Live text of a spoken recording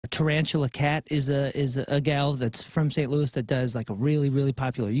Tarantula Kat is a gal that's from St. Louis that does like a really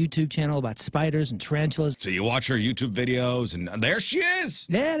popular YouTube channel about spiders and tarantulas. So you watch her YouTube videos, and there she is.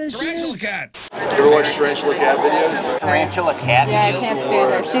 Yeah, there she is. Tarantula Kat. You ever watch Tarantula Cat videos? Tarantula Kat? Yeah, I can't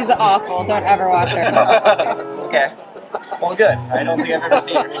stand her. She's awful. Don't ever watch her. Okay. Well, good. I don't think I've ever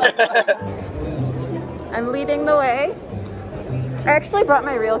seen her. I'm leading the way. I actually brought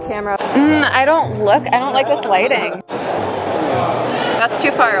my real camera. I don't like this lighting. That's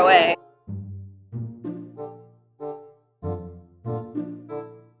too far away.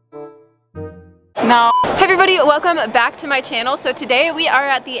 No. Hey everybody, welcome back to my channel. So today we are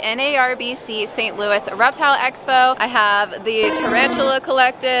at the NARBC St Louis Reptile Expo. I have the Tarantula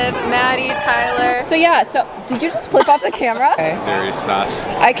Collective, Maddie, Tyler. So yeah, did you just flip off the camera? Okay. Very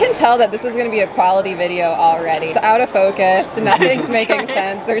sus. I can tell that this is going to be a quality video already. It's out of focus, nothing's making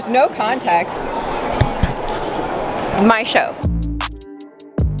sense, there's no context. My show.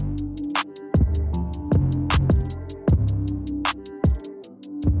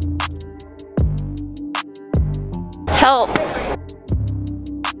 Help.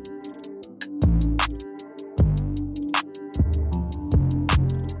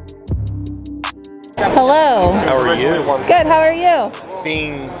 Hello. How are you? Good, how are you?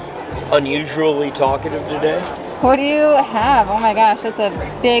 Being unusually talkative today. What do you have? Oh my gosh, that's a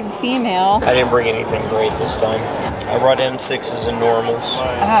big female. I didn't bring anything great this time. I brought M6s and normals.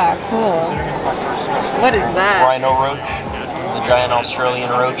 Ah, cool. What is that? Rhino roach. The giant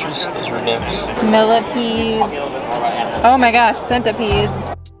Australian roaches. Those are nymphs. Millipedes. Oh my gosh, centipedes.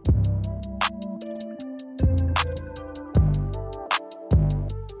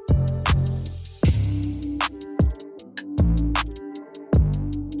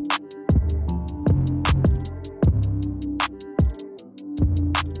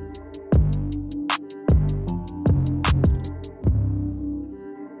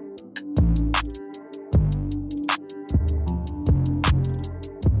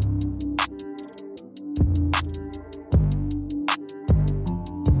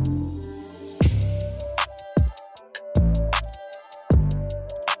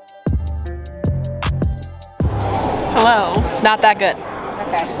 Hello. It's not that good.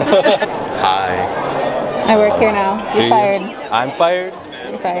 Okay. Hi. I work here now. You're fired. I'm fired?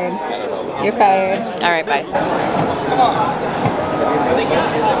 You're fired. You're fired. Alright, bye.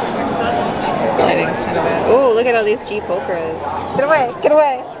 Lighting's kind of bad. Ooh, look at all these Jeep Okras. Get away! Get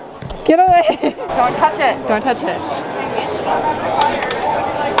away! Get away! Don't touch it! Don't touch it.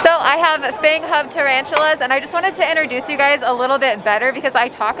 So I have Fanghub Tarantulas, and I just wanted to introduce you guys a little bit better because I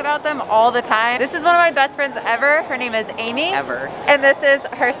talk about them all the time. This is one of my best friends ever. Her name is Amy. And this is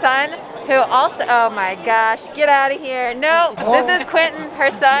her son, who also, oh my gosh, get out of here. No, this is Quentin,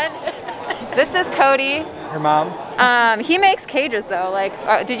 her son. This is Cody. Her mom? He makes cages though. Like,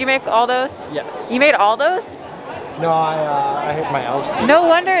 did you make all those? Yes. You made all those? No, I hit my elves. No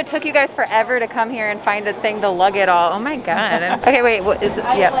wonder it took you guys forever to come here and find a thing to lug it all. Oh my god. Okay, wait, what is it?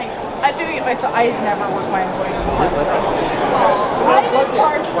 Yeah. I'm doing it myself. I never work my employee.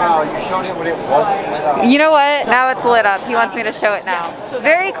 Wow, you showed him what it wasn't. You know what? Now it's lit up. He wants me to show it now.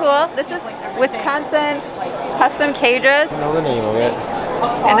 Very cool. This is Wisconsin Custom Cages. I know the name of it.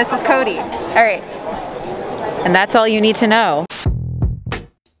 And this is Cody. All right. And that's all you need to know.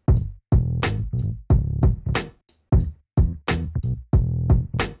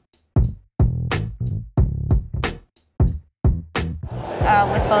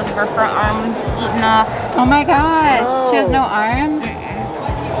 With both of her front arms eaten off. Oh my gosh, she has no arms?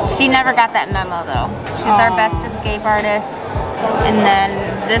 She never got that memo though. She's our best escape artist. And then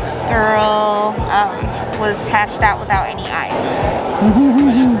this girl was hatched out without any eyes.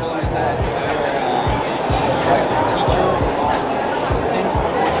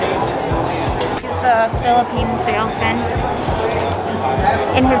 He's the Philippine sailfin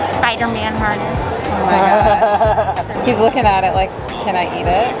in his Spider-Man harness. Oh my god. He's looking at it like, can I eat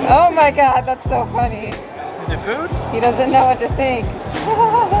it? Oh my god, that's so funny. Is it food? He doesn't know what to think.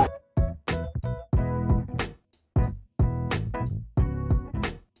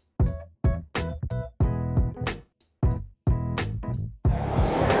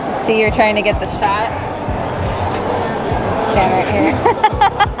 See, you're trying to get the shot. Stand right here.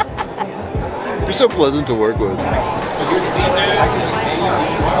 You're so pleasant to work with.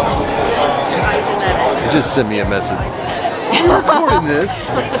 You just sent me a message. You're recording this.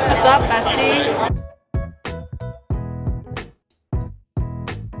 What's up, bestie?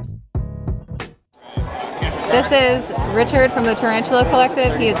 This is Richard from the Tarantula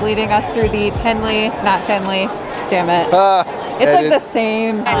Collective. He is leading us through the not Tenley, damn it. It's like the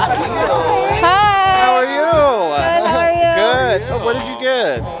same. Hi! How are you? Good, how are you? Good. get? Oh, what did you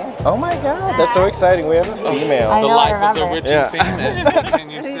get? Oh my god, that's so exciting. We have a female. I The know, life I of the remember. rich and famous. What can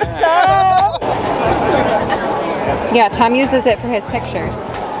you say? Yeah, Tom uses it for his pictures.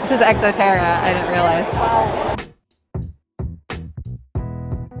 This is Exoterra, I didn't realize.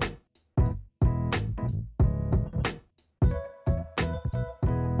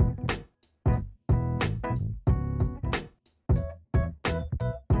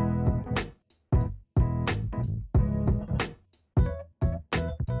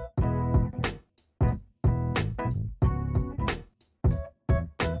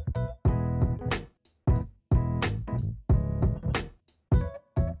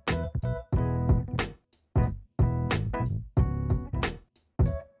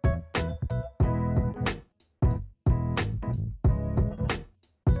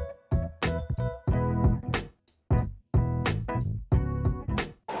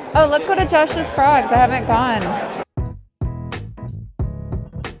 Oh, let's go to Josh's Frogs. I haven't gone.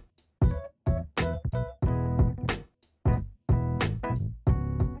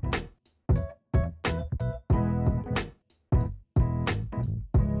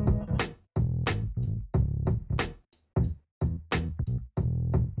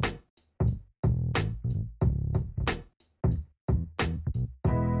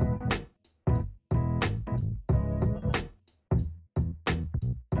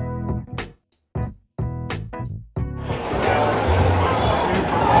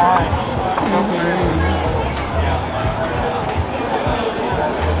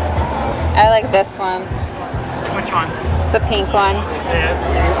 I like this one. Which one? The pink one. Yes.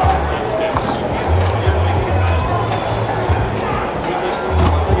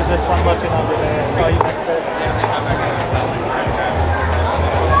 Look at this one looking over there. Oh, you missed it.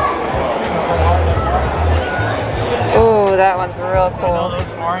 Ooh, that one's real I know cool.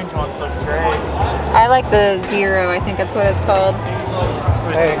 those orange ones look great. I like the Zero, I think that's what it's called.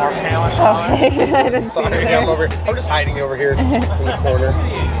 Hey, more palish Oh, color. hey, I didn't see it Sorry, there. I'm just hiding over here in the corner.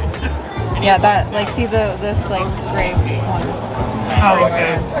 Yeah, that, like, see this, like, gray one. Oh,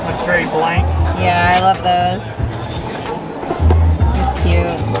 okay. That's very blank. Yeah, I love those. He's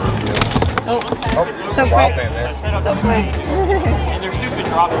cute. Oh, so wild quick. man there. So quick. And they're stupid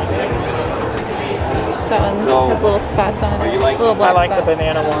droppers. That one has little spots on it. Little black I like the spots.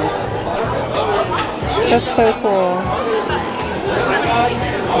 banana ones. That's so cool.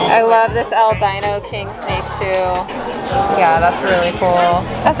 I love this albino king snake too. Yeah, that's really cool.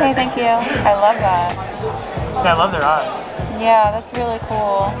 Okay, thank you. I love that. I love their eyes. Yeah, that's really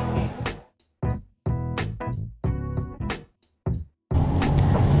cool.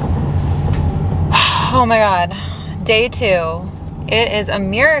 Oh my god. Day 2. It is a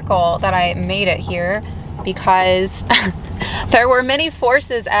miracle that I made it here because there were many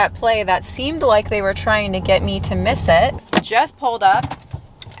forces at play that seemed like they were trying to get me to miss it. Just pulled up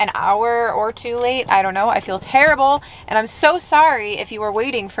an hour or 2 late. I don't know. I feel terrible. And I'm so sorry if you were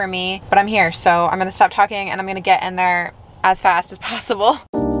waiting for me, but I'm here. So I'm going to stop talking and I'm going to get in there as fast as possible.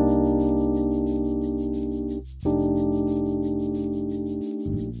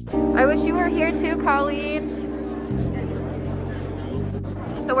 I wish you were here too, Colleen.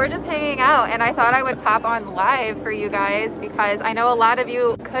 So we're just hanging out and I thought I would pop on live for you guys because I know a lot of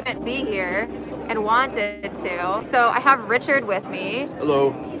you couldn't be here and wanted to. So I have Richard with me.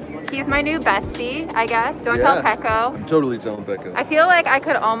 Hello. He's my new bestie, I guess. Don't Yeah. tell Pecco. I'm totally telling Becca. I feel like I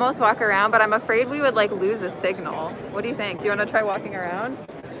could almost walk around, but I'm afraid we would like lose a signal. What do you think? Do you want to try walking around?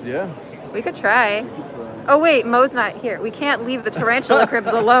 Yeah. We could try. Oh wait, Mo's not here. We can't leave the tarantula cribs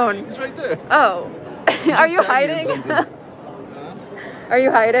alone. He's right there. Oh. Are you hiding? Are you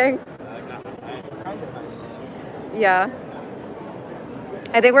hiding? Yeah.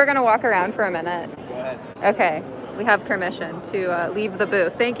 I think we're gonna walk around for a minute. Go ahead. Okay. We have permission to leave the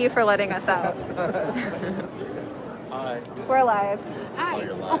booth. Thank you for letting us out. Hi. We're live. Oh,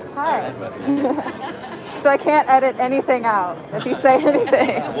 you're live. Hi. So I can't edit anything out if you say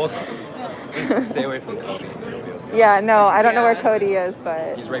anything. Well, just stay away from Cody. Yeah, no, I don't know where Cody is,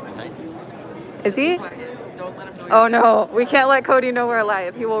 but... He's right behind you. Is he? Oh no, we can't let Cody know we're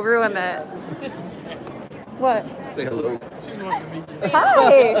live. He will ruin it. What? Say hello.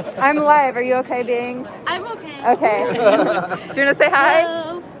 Hi! I'm live. Are you okay being? I'm okay. Okay. Do you want to say hi?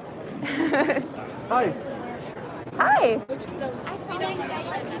 Hello. Hi. Hi!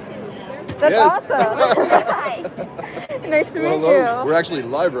 That's Yes. awesome. Hi. Nice to meet Hello. you. We're actually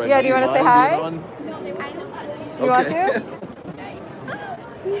live right now. Yeah, do you want to say hi? You want Okay. to?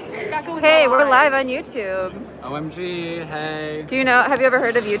 Hey, we're live on YouTube. OMG, hey. Do you know, have you ever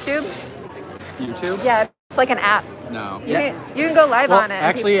heard of YouTube? YouTube? Yeah, it's like an app. No. You can go live on it.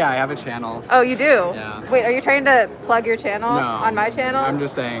 Actually, yeah, I have a channel. Oh, you do? Yeah. Wait, are you trying to plug your channel No. on my channel? I'm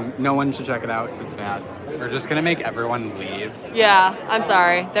just saying, no one should check it out because it's bad. We're just gonna make everyone leave. Yeah, I'm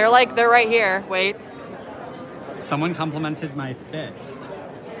sorry. They're right here. Wait. Someone complimented my fit.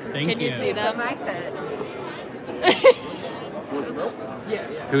 Thank you. Can you see them? My fit.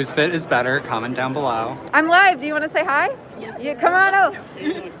 Whose fit is better? Comment down below. I'm live. Do you want to say hi? Yeah. Come on out.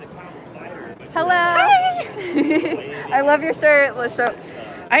 Hello. Hi. I love your shirt. Let's show.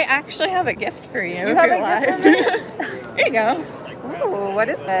 I actually have a gift for you. You have a gift for me? Here you go. Ooh, what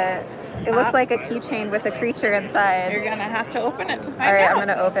is it? It looks like a keychain with a creature inside. You're gonna have to open it to find out. All right, I'm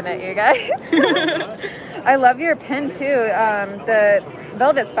gonna open it, you guys. I love your pin too, the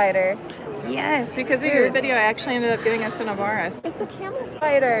velvet spider. Yes, because of your video, I actually ended up getting a Cinnabaris. It's a camel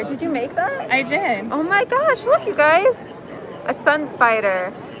spider. Did you make that? I did. Oh my gosh, look you guys. A sun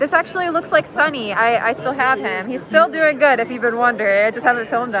spider. This actually looks like Sunny. I still have him. He's still doing good if you've been wondering. I just haven't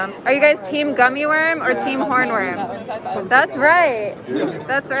filmed him. Are you guys team gummy worm or team hornworm? That's right.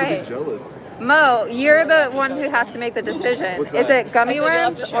 That's right. Jealous. Mo, you're the one who has to make the decision. Is it gummy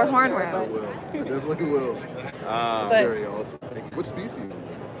worms or hornworms? I definitely will. That's very awesome. What species is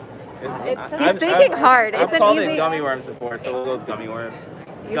it? He's thinking hard. It's I've called an easy. it gummy worms before, so we'll go with gummy worms.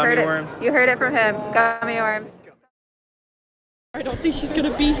 You Gummy heard it. worms. You heard it from him. Gummy worms. I don't think she's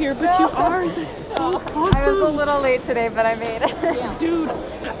gonna be here, but you are. That's so awesome. I was a little late today, but I made it. Dude,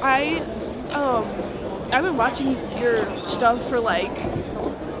 I've been watching your stuff for like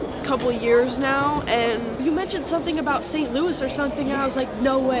a couple of years now, and you mentioned something about St. Louis or something, and I was like,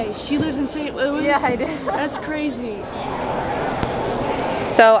 no way, she lives in St. Louis? Yeah, I did. That's crazy.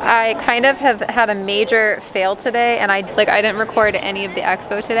 So I kind of have had a major fail today, and I didn't record any of the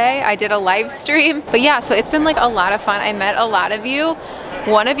expo today. I did a live stream, but yeah, so it's been like a lot of fun. I met a lot of you.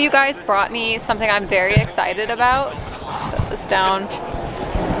 One of you guys brought me something I'm very excited about. Set this down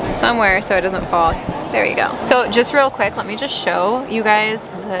somewhere so it doesn't fall. There you go. So just real quick, let me just show you guys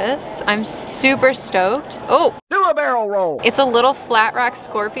this. I'm super stoked. Oh, do a barrel roll. It's a little flat rock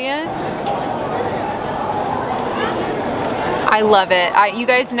scorpion. I love it. You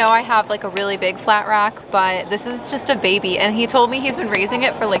guys know I have like a really big flat rock, but this is just a baby, and he told me he's been raising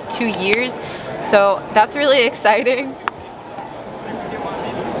it for like 2 years, so that's really exciting.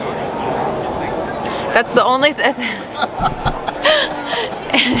 That's the only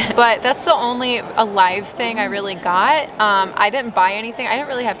but that's the only alive thing I really got. I didn't buy anything. I didn't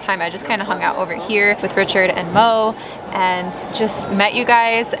really have time. I just kind of hung out over here with Richard and Mo and just met you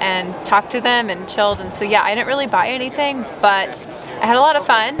guys and talked to them and chilled. And so yeah, I didn't really buy anything, but I had a lot of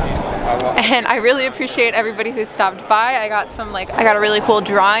fun. And I really appreciate everybody who stopped by. I got a really cool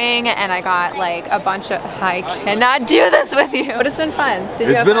drawing, and I got like a bunch of, I cannot do this with you. But it's been fun.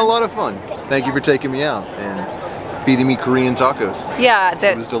 It's been a lot of fun. Thank you for taking me out and feeding me Korean tacos. Yeah,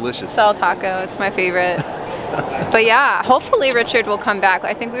 it was delicious. Sal taco, it's my favorite. But yeah, hopefully Richard will come back.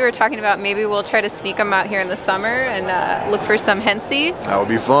 I think we were talking about maybe we'll try to sneak him out here in the summer and look for some Hensi. That would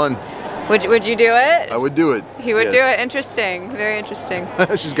be fun. Would you do it? I would do it. He would do it. Interesting. Very interesting.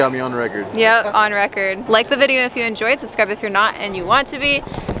 She's got me on record. Yep, on record. Like the video if you enjoyed, subscribe if you're not and you want to be.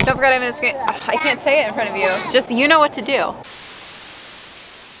 Don't forget I'm in the screen. I can't say it in front of you. Just you know what to do.